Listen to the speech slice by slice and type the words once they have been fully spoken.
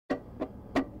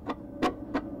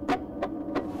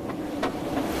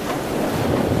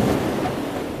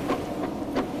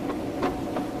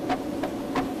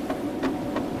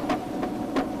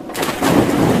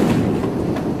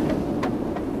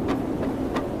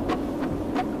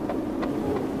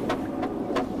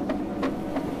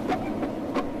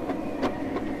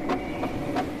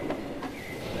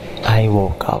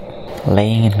woke up,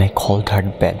 laying in my cold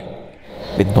hard bed,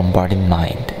 with bombarded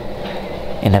mind,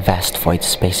 and a vast void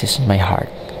spaces in my heart.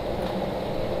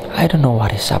 I don't know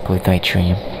what is up with my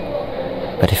dream,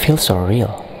 but it feels so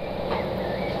real.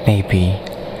 Maybe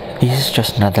this is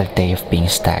just another day of being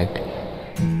stag.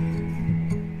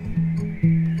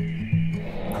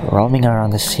 Roaming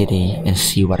around the city and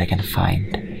see what I can find.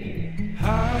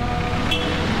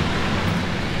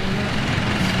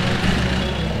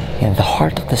 In the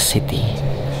heart of the city,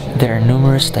 there are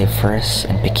numerous diverse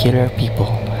and peculiar people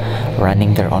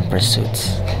running their own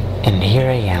pursuits. And here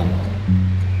I am,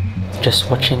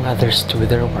 just watching others do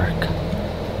their work,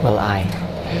 while I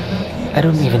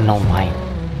don't even know mine.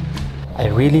 I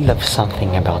really love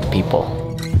something about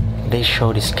people. They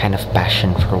show this kind of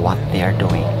passion for what they are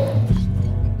doing.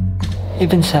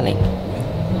 Even selling,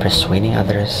 persuading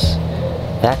others,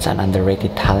 that's an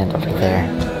underrated talent over there.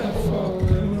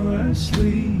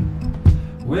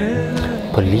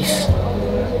 Police,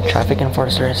 traffic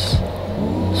enforcers,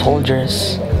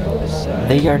 soldiers,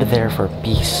 they are there for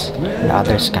peace and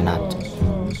others cannot.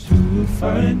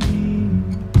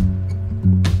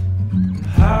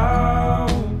 How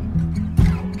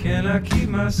can I keep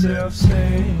myself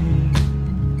sane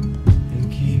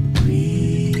and keep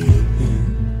breathing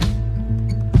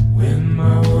when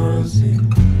my world's in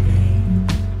pain?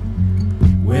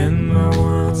 When my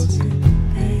world's in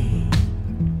pain,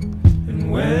 and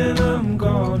when I'm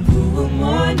gone, who will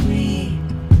mourn me?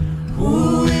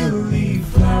 Who will leave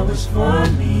flowers for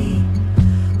me?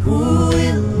 Who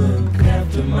will look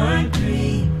after my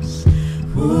dreams?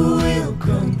 Who will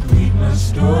complete my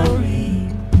story?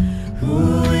 Who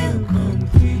will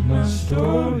complete my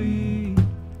story?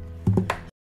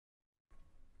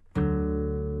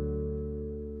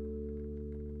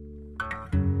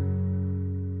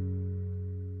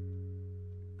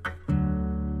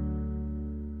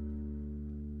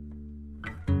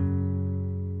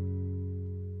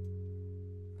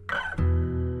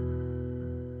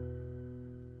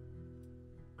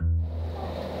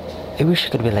 I wish I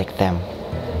could be like them.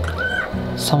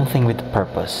 Something with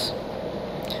purpose.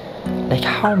 Like,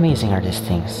 how amazing are these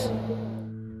things?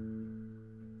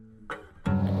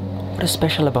 What is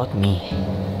special about me?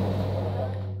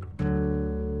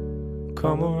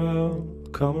 Come around,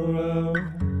 come around.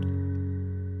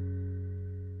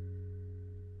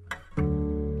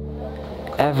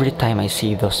 Every time I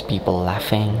see those people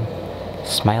laughing,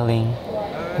 smiling,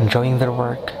 enjoying their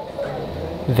work,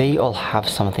 they all have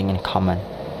something in common.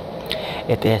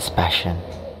 It is passion.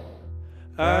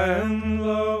 I am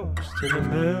lost in a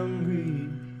memory.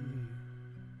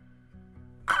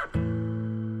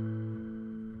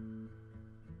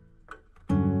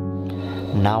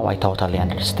 Now I totally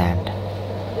understand.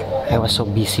 I was so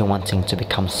busy wanting to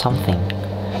become something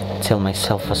till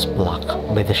myself was blocked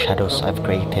by the shadows I've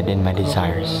created in my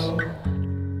desires.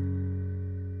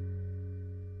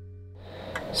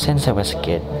 Since I was a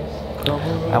kid,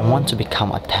 I want to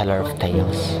become a teller of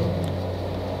tales.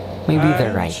 Maybe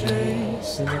they're right.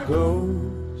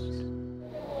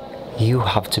 You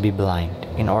have to be blind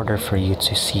in order for you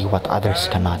to see what others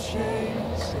cannot.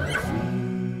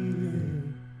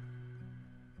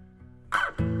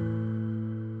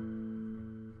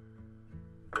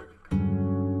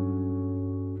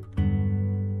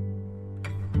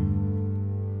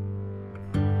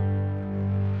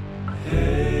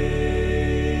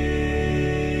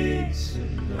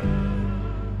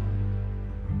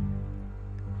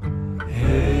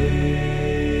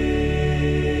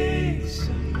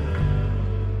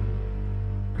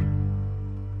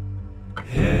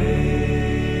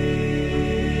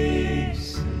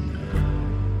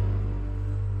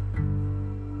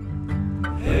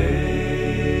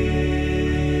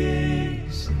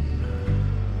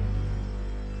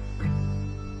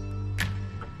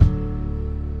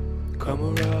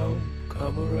 Come around,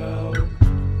 come around.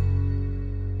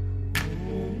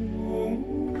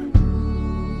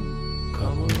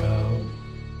 Come around,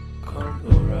 come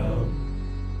around.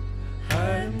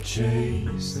 I'm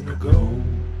chasing a ghost.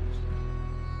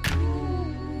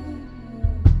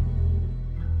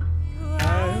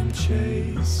 I'm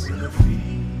chasing a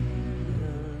thief.